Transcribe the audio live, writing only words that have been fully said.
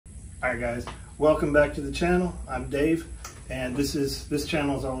Alright guys, welcome back to the channel. I'm Dave, and this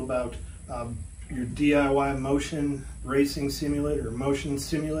channel is all about your DIY motion racing simulator or motion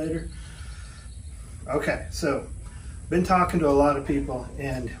simulator. Okay, so been talking to a lot of people,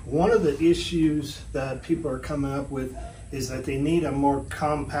 and one of the issues that people are coming up with is that they need a more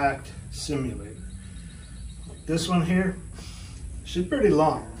compact simulator. This one here, she's pretty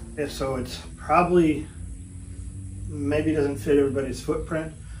long, so it's probably maybe doesn't fit everybody's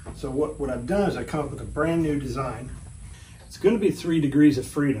footprint. So what I've done is I come up with a brand new design. It's going to be 3 degrees of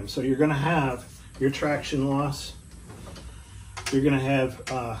freedom. So you're going to have your traction loss. You're going to have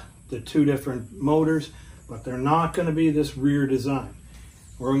the 2 different motors, but they're not going to be this rear design.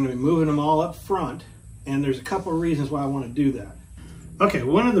 We're going to be moving them all up front, and there's a couple of reasons why I want to do that. Okay,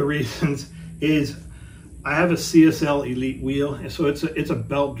 one of the reasons is I have a CSL Elite wheel, and so it's a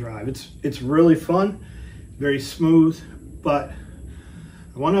belt drive. It's really fun, very smooth, but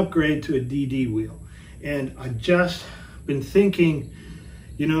I want to upgrade to a DD wheel. And I just been thinking,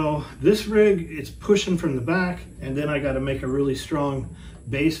 you know, this rig, it's pushing from the back, and then I got to make a really strong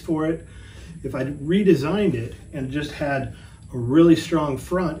base for it. If I redesigned it and just had a really strong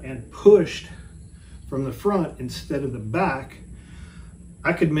front and pushed from the front instead of the back,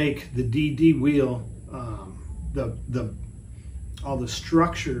 I could make the DD wheel, all the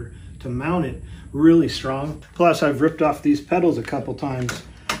structure to mount it really strong. Plus, I've ripped off these pedals a couple times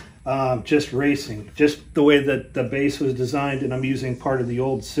just racing, just the way that the base was designed, and I'm using part of the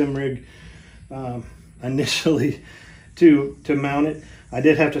old sim rig initially to mount it. I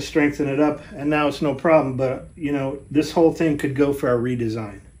did have to strengthen it up, and now it's no problem, but you know, this whole thing could go for a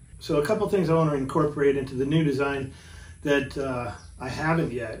redesign. So a couple things I want to incorporate into the new design that I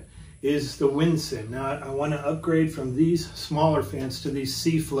haven't yet is the wind sim. Now I want to upgrade from these smaller fans to these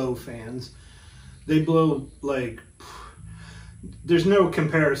C-flow fans. They blow like, there's no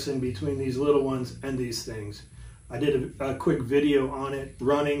comparison between these little ones and these things. I did a quick video on it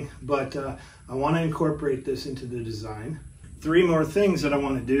running, but I want to incorporate this into the design. 3 more things that I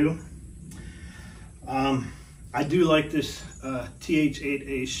want to do. I do like this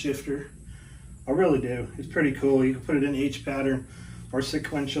TH8A shifter. I really do. It's pretty cool. You can put it in H pattern or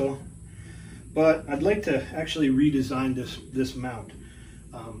sequential. But I'd like to actually redesign this mount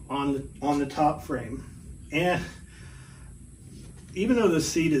on the top frame. And even though the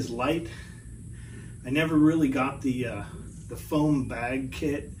seat is light, I never really got the foam bag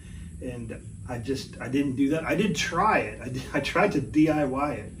kit, and I didn't do that. I did try it. I tried to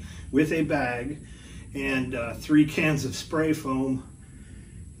DIY it with a bag and 3 cans of spray foam,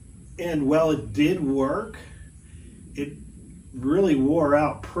 and while it did work, it really wore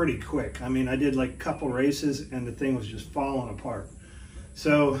out pretty quick. I mean, I did like a couple races and the thing was just falling apart.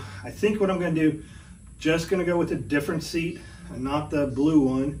 So I think what I'm going to do, just going to go with a different seat, not the blue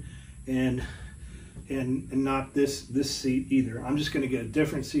one, and not this seat either. I'm just going to get a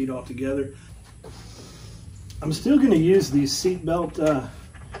different seat altogether. I'm still going to use these seat belt,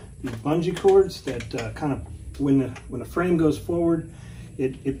 these bungee cords that kind of, when the frame goes forward,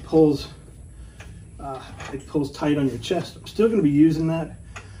 it pulls tight on your chest. I'm still going to be using that,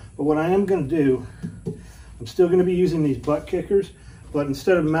 but what I am going to do, I'm still going to be using these butt kickers, but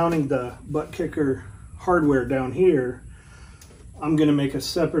instead of mounting the butt kicker hardware down here, I'm going to make a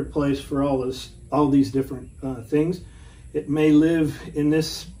separate place for all these different things. It may live in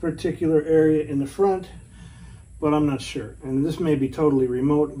this particular area in the front, but I'm not sure. And this may be totally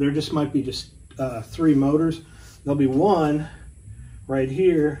remote. There just might be just 3 motors. There'll be one right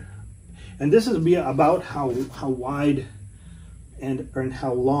here, and this is be about how wide and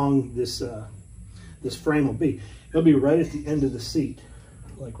how long this frame will be. It'll be right at the end of the seat,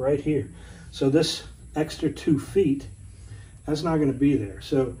 like right here. So this extra 2 feet, that's not going to be there.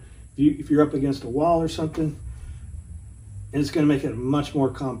 So if you're up against a wall or something, and it's going to make it much more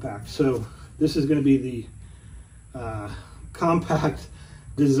compact. So this is going to be the compact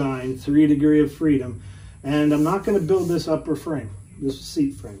design, 3 degree of freedom. And I'm not going to build this upper frame, this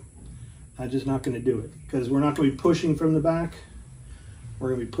seat frame. I'm just not going to do it, because we're not going to be pushing from the back.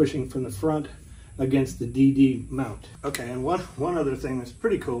 We're going to be pushing from the front against the DD mount. Okay, and one other thing that's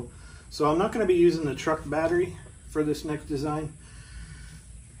pretty cool. So I'm not going to be using the truck battery for this next design.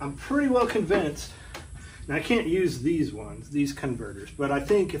 I'm pretty well convinced, and I can't use these ones, these converters, but I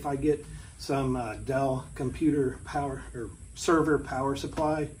think if I get some Dell computer power or server power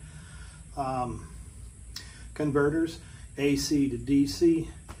supply converters, AC to DC,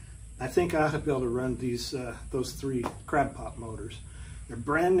 I think I ought to be able to run these those 3 crab pot motors. They're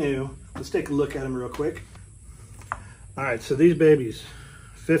brand new. Let's take a look at them real quick. All right, so these babies,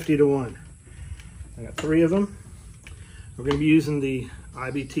 50 to 1. I got 3 of them. We're going to be using the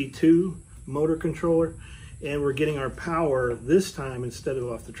IBT-2 motor controller, and we're getting our power this time, instead of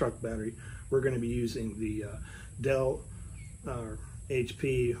off the truck battery, we're going to be using the Dell or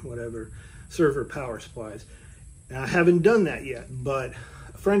HP, whatever, server power supplies. Now, I haven't done that yet, but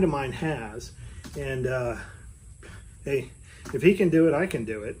a friend of mine has, and hey, if he can do it, I can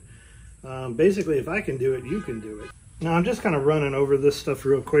do it. Basically, if I can do it, you can do it. Now, I'm just kind of running over this stuff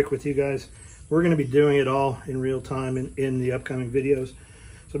real quick with you guys. We're going to be doing it all in real time in the upcoming videos.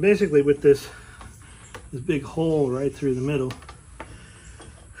 So basically, with this big hole right through the middle,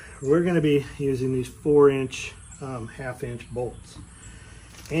 we're going to be using these 4-inch, half-inch bolts.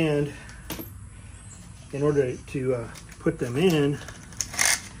 And in order to put them in,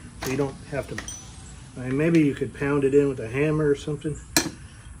 so you don't have to, I mean, maybe you could pound it in with a hammer or something,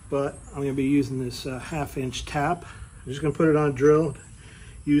 but I'm going to be using this half-inch tap. I'm just going to put it on a drill,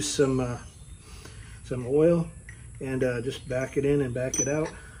 use some oil, and just back it in and back it out.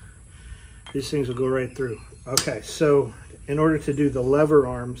 These things will go right through. Okay, so in order to do the lever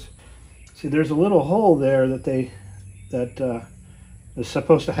arms, see, there's a little hole there that is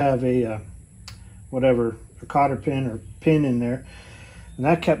supposed to have a whatever, a cotter pin or pin in there, and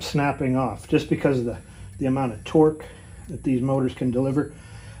that kept snapping off just because of the amount of torque that these motors can deliver.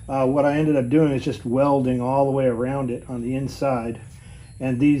 What I ended up doing is just welding all the way around it on the inside,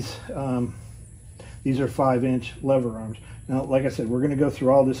 and these are 5-inch lever arms. Now, like I said, we're going to go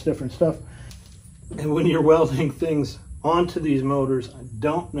through all this different stuff, and when you're welding things onto these motors, I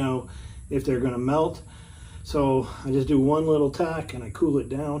don't know if they're going to melt, so I just do one little tack and I cool it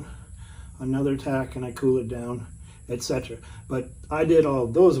down, another tack and I cool it down, etc. But I did all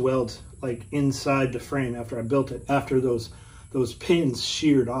those welds like inside the frame after I built it, after those pins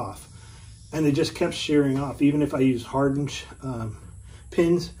sheared off, and they just kept shearing off even if I used hardened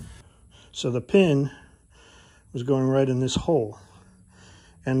pins. So the pin was going right in this hole,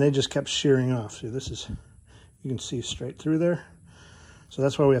 and they just kept shearing off. See, this is, you can see straight through there. So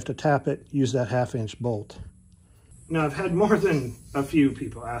that's why we have to tap it, use that 1/2-inch bolt. Now, I've had more than a few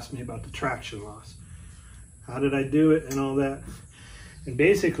people ask me about the traction loss. How did I do it and all that? And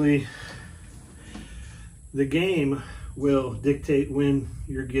basically, the game will dictate when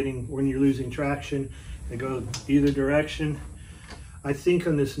you're losing traction. It goes either direction. I think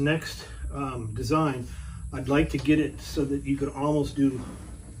on this next design, I'd like to get it so that you could almost do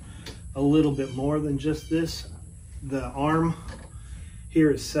a little bit more than just this. The arm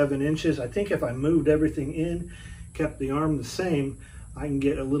here is 7 inches. I think if I moved everything in, kept the arm the same, I can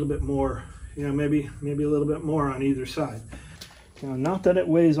get a little bit more, you know, maybe a little bit more on either side. Now, not that it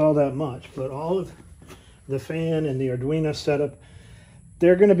weighs all that much, but all of the fan and the Arduino setup,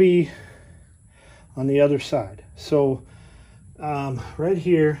 they're going to be on the other side. So right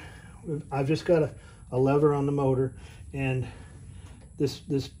here, I've just got a lever on the motor, and this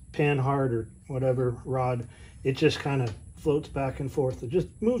panhard or whatever rod, it just kind of floats back and forth. It just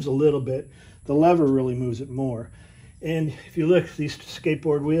moves a little bit. The lever really moves it more. And if you look, these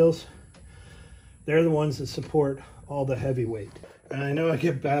skateboard wheels, they're the ones that support all the heavy weight. And I know I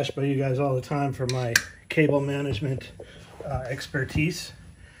get bashed by you guys all the time for my cable management expertise.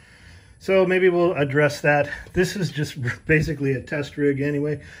 So maybe we'll address that. This is just basically a test rig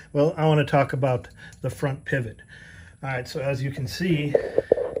anyway. Well, I want to talk about the front pivot. All right, so as you can see,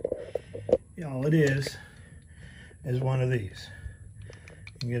 all it is one of these.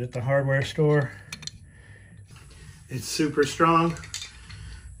 You can get it at the hardware store. It's super strong.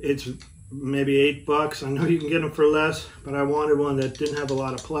 It's maybe $8. I know you can get them for less, but I wanted one that didn't have a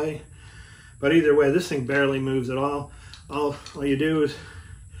lot of play. But either way, this thing barely moves at all. All you do is,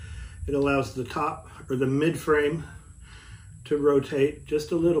 it allows the top or the mid frame to rotate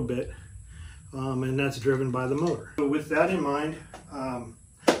just a little bit, and that's driven by the motor. So with that in mind, I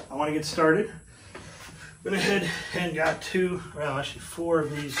want to get started. Went ahead and got actually 4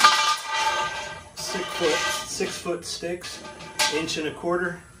 of these 6-foot sticks, 1.25 inches.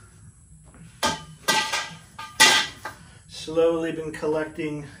 Slowly been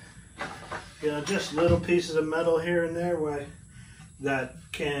collecting, just little pieces of metal here and there that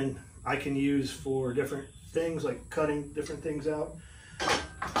I can use for different things, like cutting different things out.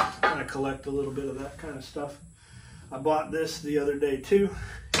 Kind of collect a little bit of that kind of stuff. I bought this the other day too.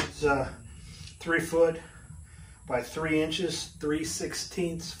 It's 3 foot by 3 inches,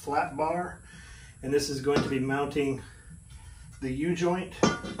 3/16 flat bar, and this is going to be mounting the U-joint.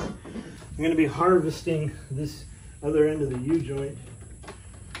 I'm going to be harvesting this other end of the U-joint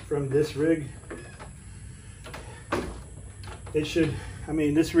from this rig.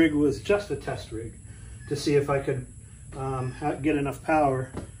 This rig was just a test rig to see if I could get enough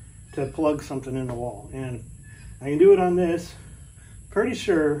power to plug something in the wall, and I can do it on this, pretty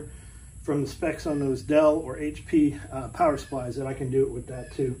sure from the specs on those Dell or HP power supplies that I can do it with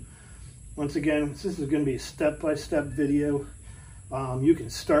that too. Once again, this is going to be a step-by-step video. You can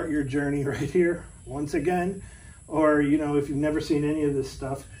start your journey right here once again, or you know, if you've never seen any of this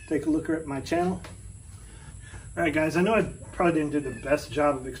stuff, take a look at my channel. All right guys, I know I probably didn't do the best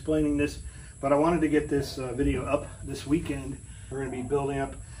job of explaining this, but I wanted to get this video up this weekend. We're going to be building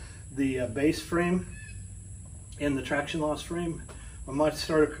up the base frame and the traction loss frame. I might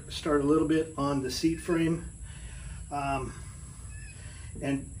start a little bit on the seat frame.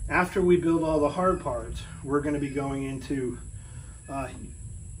 And after we build all the hard parts, we're going to be going into,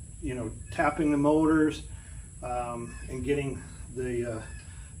 you know, tapping the motors and getting the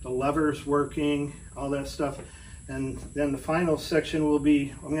levers working, all that stuff. And then the final section will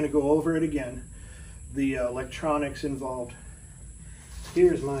be, I'm going to go over it again, the electronics involved.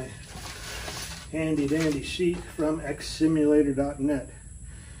 Here's my handy dandy sheet from xsimulator.net,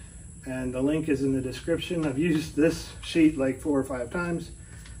 and the link is in the description. I've used this sheet like 4 or 5 times,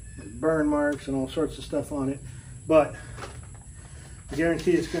 burn marks and all sorts of stuff on it, but I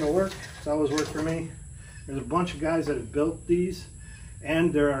guarantee it's going to work. It's always worked for me. There's a bunch of guys that have built these,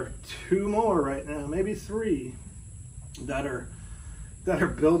 and there are 2 more right now, maybe 3, that are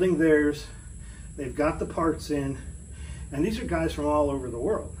building theirs. They've got the parts in, and these are guys from all over the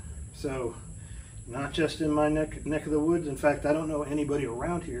world. So not just in my neck of the woods. In fact, I don't know anybody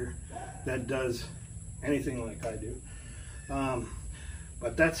around here that does anything like I do.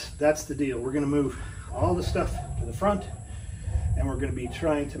 But that's the deal. We're going to move all the stuff to the front, and we're going to be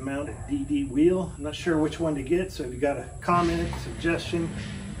trying to mount a DD wheel. I'm not sure which one to get, so if you got a comment, suggestion,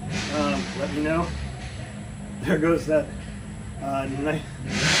 let me know. There goes that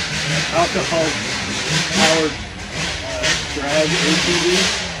alcohol-powered drag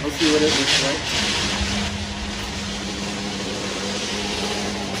ATV. Let's see what it looks like.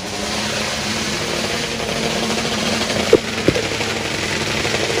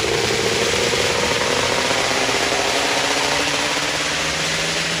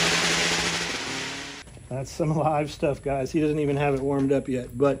 That's some live stuff, guys. He doesn't even have it warmed up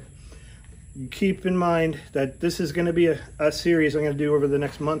yet, but keep in mind that this is going to be a series I'm going to do over the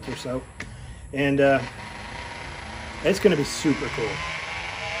next month or so, and it's going to be super cool.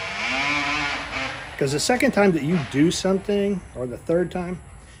 Because the second time that you do something, or the third time,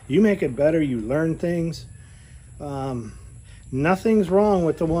 you make it better, you learn things. Nothing's wrong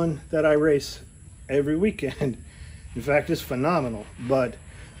with the one that I race every weekend. In fact, it's phenomenal, but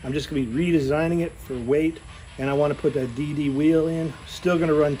I'm just going to be redesigning it for weight, and I want to put that DD wheel in. Still going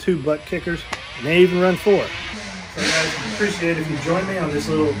to run 2 butt kickers, may even run 4. So guys, I appreciate it if you join me on this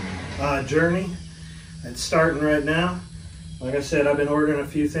little journey. It's starting right now. Like I said, I've been ordering a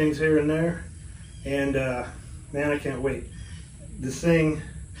few things here and there, and man, I can't wait. This thing,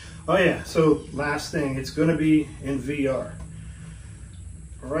 oh yeah, so last thing, it's going to be in VR.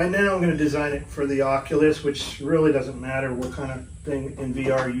 Right now I'm going to design it for the Oculus, which really doesn't matter what kind of thing in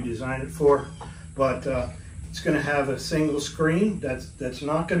VR you design it for, but it's going to have a single screen that's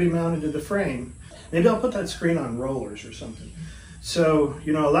not going to be mounted to the frame. Maybe I'll put that screen on rollers or something. So,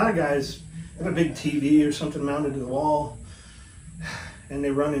 you know, a lot of guys have a big TV or something mounted to the wall and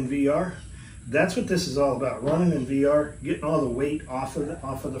they run in VR. That's what this is all about, running in VR, getting all the weight off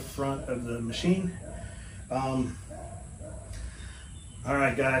of the front of the machine. All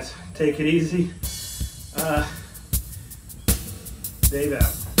right, guys, take it easy. Dave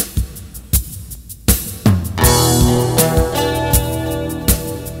out.